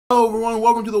Hello everyone,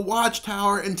 welcome to the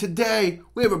Watchtower, and today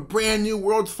we have a brand new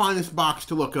World's Finest box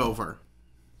to look over.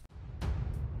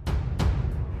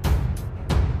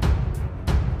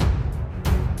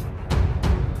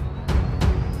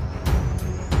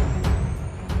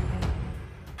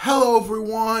 Hello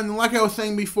everyone, like I was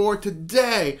saying before,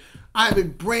 today I have a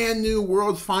brand new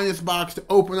World's Finest box to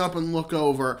open up and look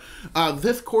over.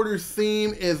 This quarter's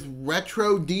theme is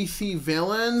Retro DC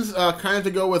Villains. Kind of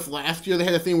to go with last year, they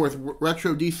had a theme with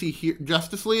Retro DC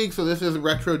Justice League, so this is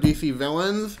Retro DC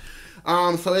Villains.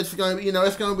 So it's going to be,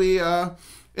 it's going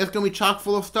to be chock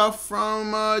full of stuff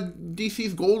from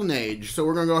DC's Golden Age. So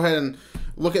we're going to go ahead and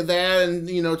look at that and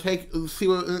see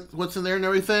what's in there and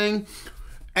everything.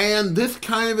 And this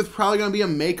kind of is probably going to be a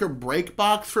make or break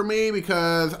box for me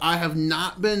because I have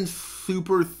not been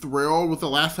super thrilled with the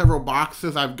last several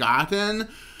boxes I've gotten.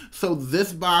 So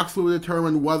this box will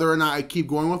determine whether or not I keep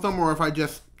going with them or if I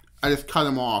just cut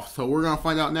them off. So we're going to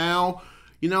find out now,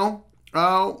 if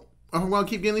I'm going to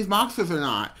keep getting these boxes or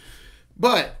not.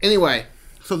 But anyway,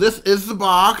 so this is the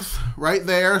box right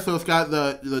there. So it's got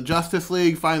the Justice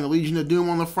League fighting the Legion of Doom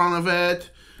on the front of it.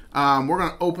 We're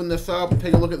going to open this up,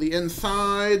 take a look at the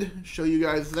inside, show you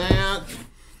guys that.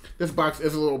 This box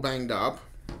is a little banged up.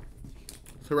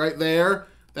 So right there,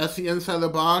 that's the inside of the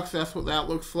box. That's what that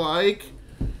looks like.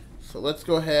 So let's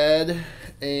go ahead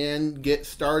and get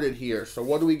started here. So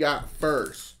what do we got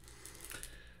first?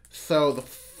 So the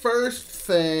first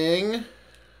thing,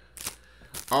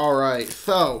 all right,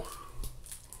 so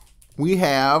we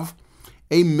have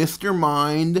a Mr.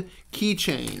 Mind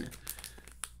keychain.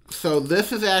 So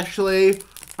this is actually,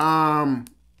 I'll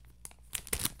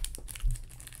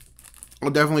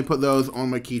definitely put those on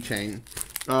my keychain,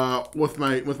 with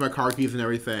my car keys and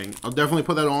everything. I'll definitely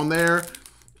put that on there.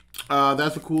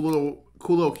 That's a cool little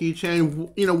keychain.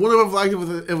 Would have liked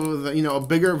if it was a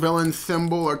bigger villain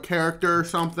symbol or character or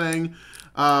something.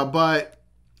 But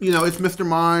it's Mr.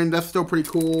 Mind. That's still pretty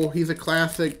cool. He's a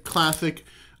classic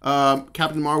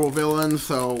Captain Marvel villain.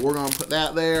 So we're gonna put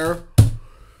that there.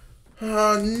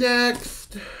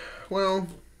 Next, well,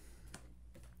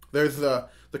 there's the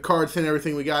cards and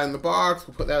everything we got in the box.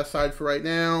 We'll put that aside for right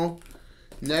now.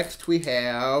 Next, we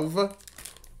have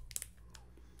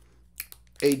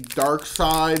a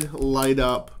Darkseid light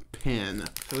up pin.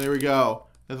 So there we go.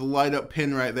 There's a light up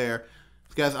pin right there.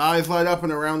 This guy's eyes light up,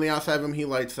 and around the outside of him, he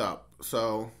lights up.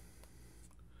 So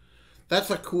that's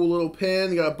a cool little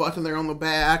pin. You got a button there on the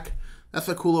back. That's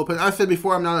a cool little pin. I said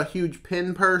before, I'm not a huge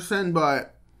pin person,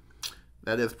 but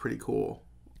that is pretty cool.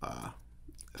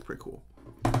 That's pretty cool.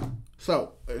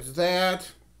 So, there's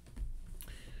that.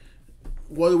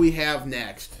 What do we have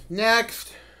next?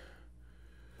 Next,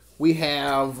 we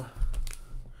have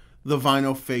the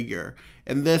vinyl figure.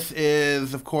 And this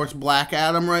is, of course, Black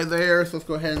Adam right there. So let's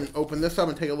go ahead and open this up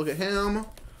and take a look at him.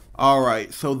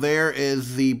 Alright, so there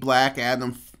is the Black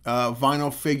Adam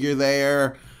vinyl figure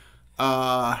there.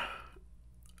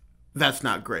 That's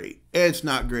not great. It's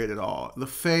not great at all. The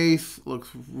face looks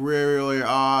really, really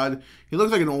odd. He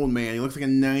looks like an old man. He looks like a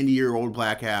 90-year-old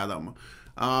Black Adam.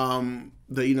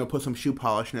 Put some shoe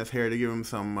polish in his hair to give him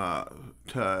some,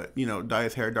 dye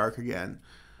his hair dark again.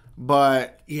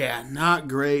 But, yeah, not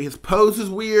great. His pose is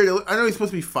weird. I know he's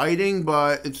supposed to be fighting,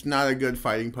 but it's not a good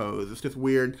fighting pose. It's just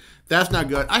weird. That's not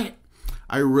good.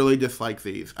 I really dislike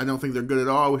these. I don't think they're good at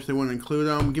all. I wish they wouldn't include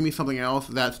them. Give me something else.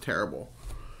 That's terrible.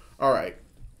 All right.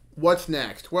 What's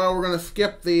next? Well, we're gonna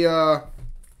skip the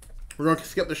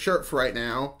shirt for right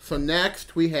now. So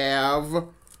next we have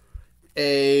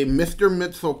a Mr.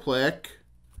 Mxyzptlk.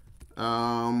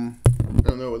 I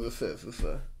don't know what this is. It's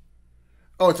a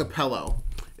pillow.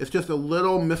 It's just a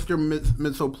little Mr.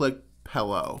 Mxyzptlk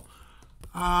pillow.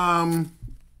 I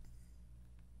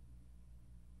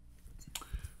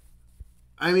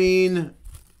mean,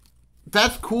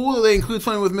 that's cool that they include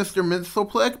something with Mr.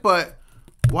 Mxyzptlk, but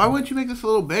why wouldn't you make this a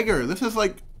little bigger? This is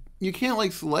like, you can't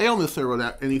like lay on this or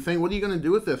anything. What are you going to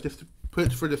do with this? Just to put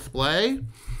it for display?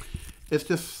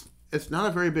 It's not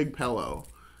a very big pillow.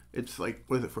 It's like,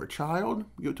 what is it, for a child?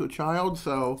 Give it to a child?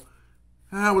 So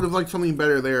I would have liked something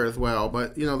better there as well.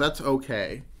 But, that's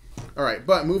okay. All right,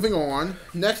 but moving on.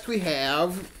 Next we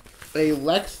have a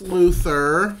Lex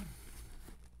Luthor.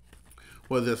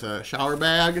 What is this, a shower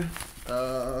bag?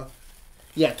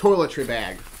 Yeah, toiletry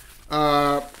bag.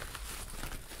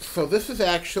 So this is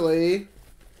actually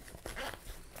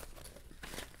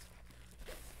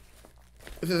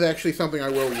something I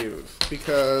will use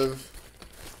because,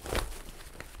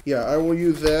 yeah, I will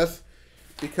use this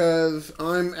because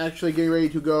I'm actually getting ready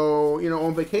to go,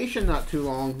 on vacation not too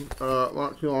long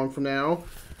from now.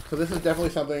 So this is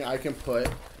definitely something I can put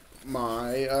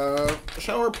my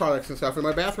shower products and stuff and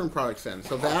my bathroom products in.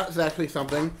 So that's actually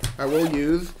something I will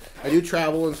use. I do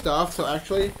travel and stuff, so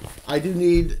actually I do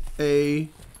need a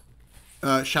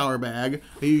shower bag.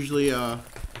 I usually, yeah,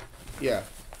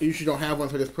 I usually don't have one,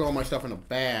 so I just put all my stuff in a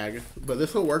bag, but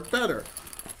this will work better.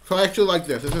 So I actually like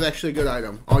this. This is actually a good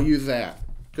item. I'll use that.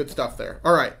 Good stuff there.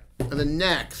 All right, and then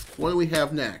next, what do we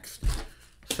have next?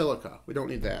 Silica. We don't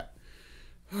need that.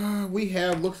 We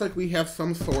have, looks like we have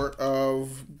some sort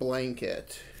of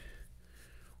blanket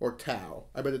or towel.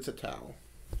 I bet it's a towel.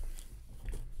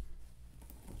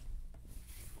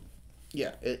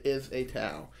 Yeah, it is a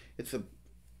towel. It's a,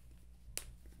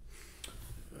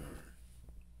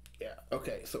 yeah,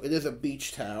 okay, so it is a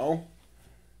beach towel.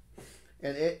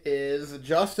 And it is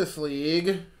Justice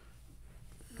League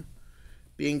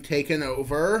being taken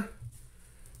over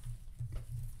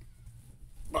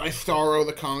by Starro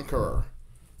the Conqueror.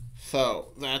 So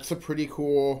that's a pretty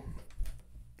cool.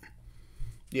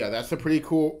 Yeah, that's a pretty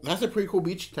cool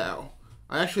beach towel.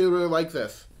 I actually really like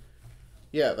this.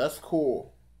 Yeah, that's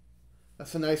cool.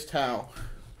 That's a nice towel.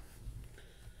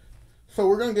 So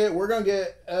we're gonna get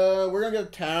a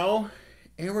towel,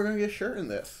 and we're gonna get a shirt in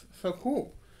this. So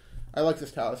cool. I like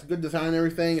this towel. It's a good design and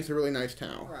everything. It's a really nice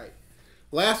towel. All right.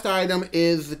 Last item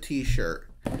is the t-shirt.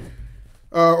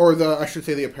 I should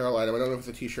say the apparel item. I don't know if it's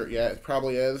a t-shirt yet. It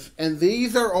probably is. And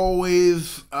these are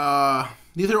always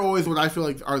what I feel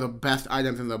like are the best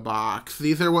items in the box.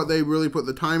 These are what they really put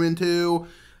the time into.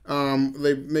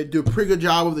 They do a pretty good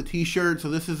job of the t-shirt. So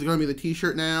this is going to be the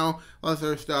t-shirt now. Lots of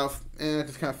other stuff. And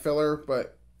it's just kind of filler,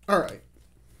 but all right.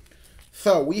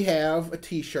 So we have a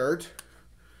t-shirt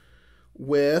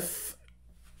with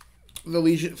some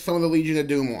of the Legion of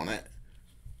Doom on it.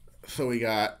 So we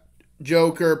got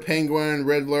Joker, Penguin,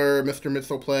 Riddler, Mr.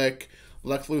 Mxyzptlk,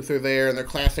 Lex Luthor there in their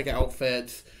classic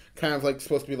outfits, kind of like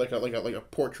supposed to be like a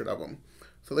portrait of them.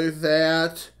 So there's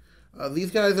that.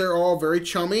 These guys are all very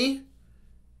chummy,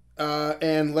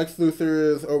 and Lex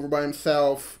Luthor is over by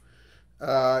himself.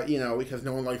 Because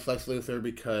no one likes Lex Luthor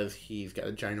because he's got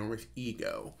a ginormous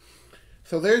ego.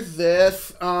 So there's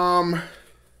this.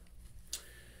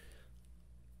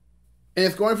 And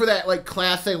it's going for that like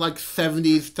classic like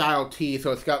 70s style tee.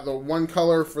 So it's got the one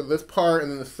color for this part,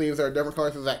 and then the sleeves are different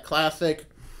colors. So that classic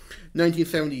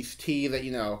 1970s tee that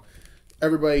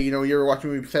everybody you ever watch a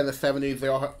movie set in the 70s. They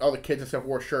all the kids and stuff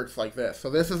wore shirts like this. So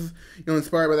this is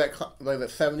inspired by the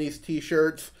 70s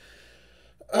t-shirts.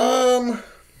 I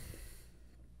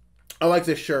like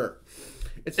this shirt.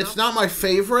 It's not my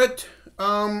favorite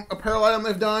apparel item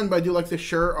they've done, but I do like this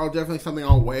shirt. Definitely something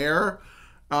I'll wear.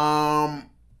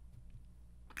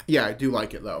 Yeah, I do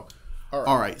like it, though.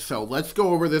 All right, so let's go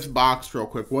over this box real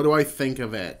quick. What do I think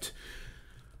of it?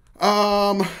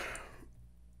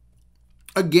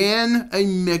 Again, a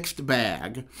mixed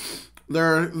bag.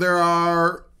 There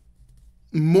are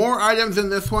more items in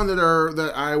this one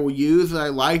that I will use that I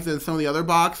like than some of the other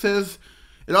boxes.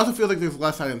 It also feels like there's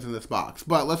less items in this box.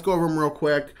 But let's go over them real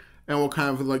quick, and we'll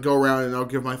kind of like go around and I'll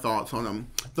give my thoughts on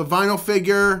them. The vinyl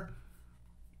figure.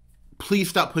 Please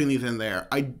stop putting these in there.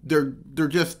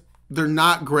 They're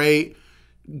not great.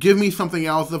 Give me something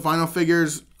else. The vinyl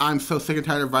figures, I'm so sick and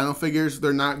tired of vinyl figures.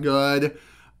 They're not good.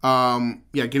 Yeah,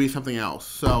 give me something else.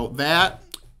 So that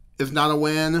is not a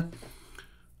win.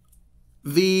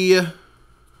 The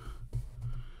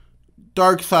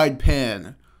dark side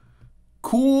pin.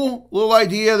 Cool little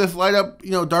idea. This light up,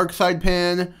 dark side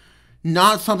pin.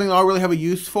 Not something I'll really have a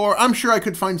use for. I'm sure I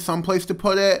could find some place to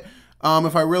put it.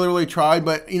 If I really, really tried,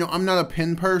 but, I'm not a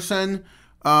pin person,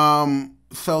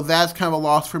 so that's kind of a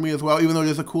loss for me as well, even though it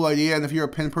is a cool idea, and if you're a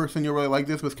pin person, you'll really like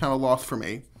this, but it's kind of a loss for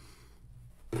me.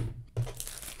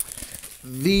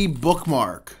 The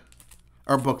bookmark,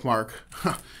 the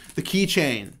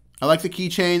keychain. I like the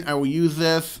keychain. I will use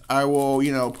this. I will,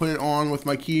 put it on with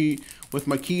my keys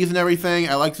and everything.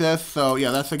 I like this, so yeah,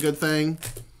 that's a good thing.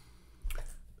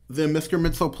 The Mr.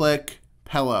 Mxyzptlk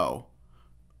pillow.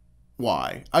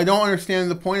 Why? I don't understand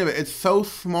the point of it. It's so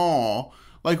small.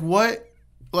 Like what?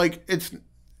 Like it's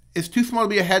too small to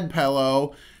be a head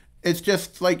pillow. It's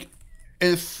just like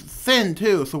it's thin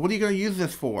too. So what are you gonna use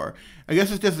this for? I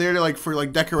guess it's just there to for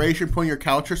decoration, put on your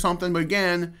couch or something. But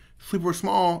again, super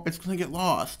small. It's gonna get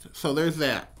lost. So there's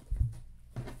that.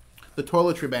 The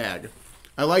toiletry bag.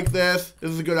 I like this.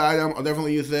 This is a good item. I'll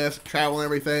definitely use this. Travel and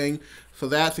everything. So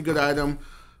that's a good item.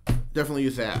 Definitely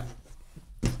use that.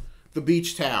 The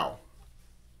beach towel.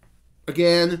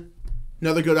 Again,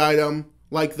 another good item.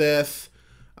 Like this.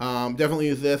 Definitely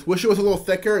use this. Wish it was a little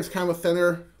thicker. It's kind of a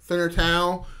thinner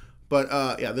towel.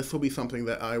 But yeah, this will be something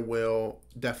that I will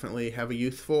definitely have a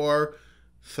use for.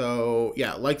 So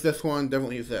yeah, like this one.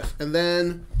 Definitely use this. And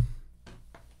then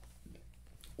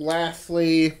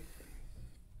lastly,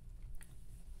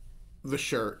 the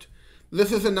shirt.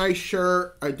 This is a nice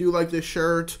shirt. I do like this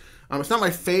shirt. It's not my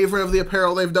favorite of the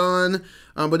apparel they've done,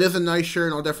 but it is a nice shirt,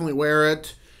 and I'll definitely wear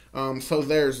it. So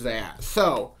there's that.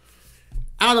 So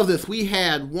out of this, we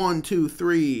had 1, 2,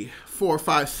 3, 4,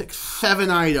 5, 6, 7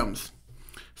 items.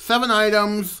 7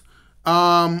 items.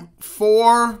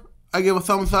 4, I give a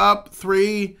thumbs up.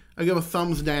 3, I give a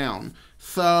thumbs down.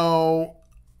 So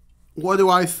what do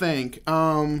I think?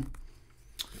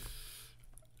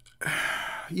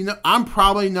 You know, I'm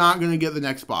probably not going to get the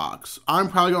next box. I'm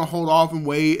probably going to hold off and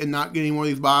wait and not get any more of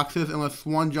these boxes unless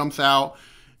one jumps out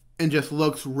and just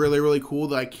looks really, really cool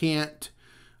that I can't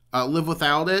live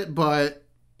without it. But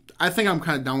I think I'm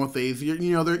kind of done with these.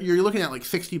 You're looking at like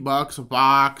 $60 a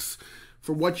box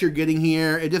for what you're getting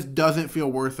here. It just doesn't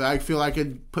feel worth it. I feel like I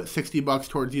could put $60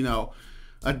 towards, you know,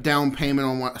 a down payment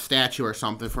on a statue or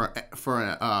something for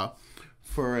a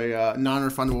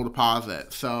non-refundable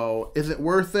deposit. So is it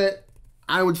worth it?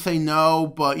 I would say no,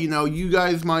 but, you know, you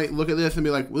guys might look at this and be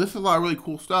like, well, this is a lot of really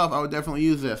cool stuff. I would definitely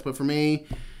use this. But for me,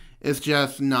 it's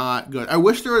just not good. I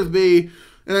wish there would be,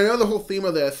 and I know the whole theme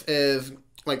of this is,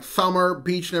 like, summer,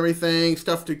 beach and everything,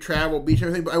 stuff to travel, beach and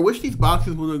everything, but I wish these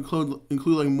boxes would include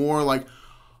like, more, like,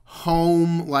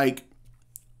 home, like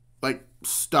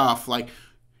stuff, like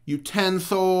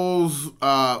utensils,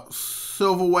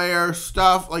 silverware,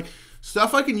 stuff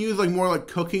I can use, like, more, like,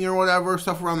 cooking or whatever,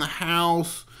 stuff around the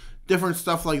house, different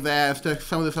stuff like that.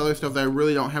 Some of this other stuff that I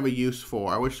really don't have a use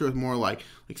for. I wish there was more like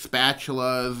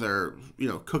spatulas or, you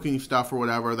know, cooking stuff or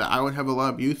whatever that I would have a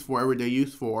lot of use for, everyday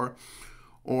use for,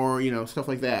 or, you know, stuff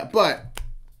like that. But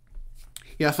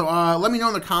yeah, so let me know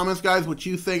in the comments, guys, what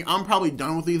you think. I'm probably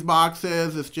done with these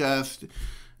boxes. It's just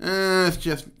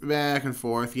back and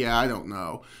forth. Yeah, I don't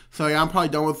know. So yeah, I'm probably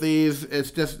done with these.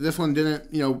 It's just this one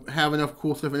didn't, you know, have enough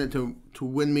cool stuff in it to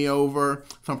win me over.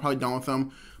 So I'm probably done with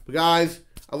them. But guys,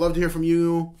 I'd love to hear from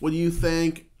you. What do you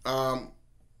think?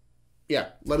 Yeah,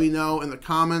 let me know in the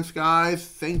comments, guys.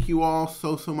 Thank you all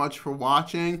so much for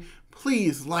watching.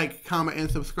 Please like, comment, and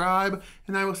subscribe.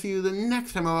 And I will see you the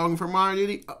next time I'm logging for Mario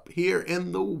Duty up here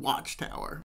in the Watchtower.